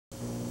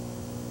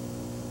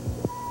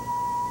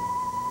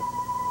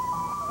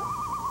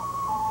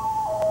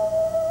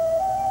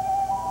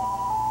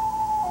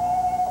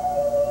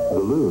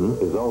The loon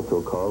is also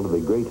called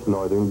the Great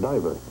Northern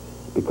Diver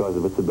because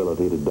of its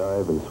ability to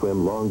dive and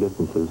swim long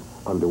distances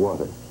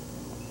underwater.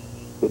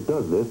 It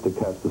does this to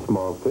catch the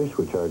small fish,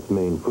 which are its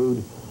main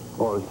food,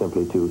 or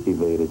simply to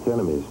evade its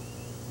enemies.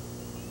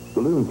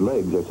 The loon's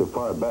legs are so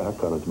far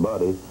back on its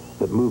body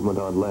that movement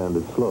on land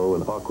is slow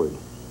and awkward.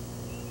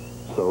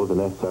 So the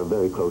nests are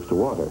very close to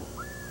water.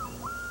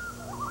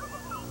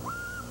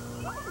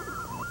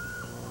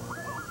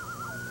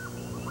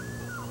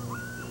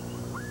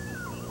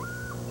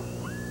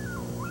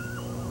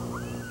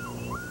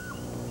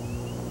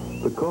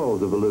 The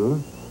calls of the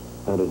loon,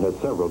 and it has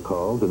several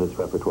calls in its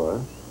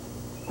repertoire,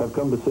 have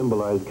come to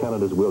symbolize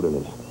Canada's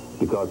wilderness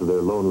because of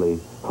their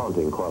lonely,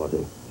 haunting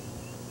quality.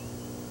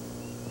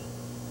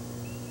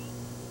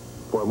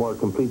 For a more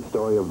complete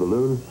story of the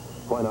loon,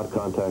 why not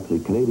contact the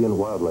Canadian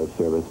Wildlife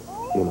Service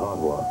in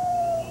Ottawa?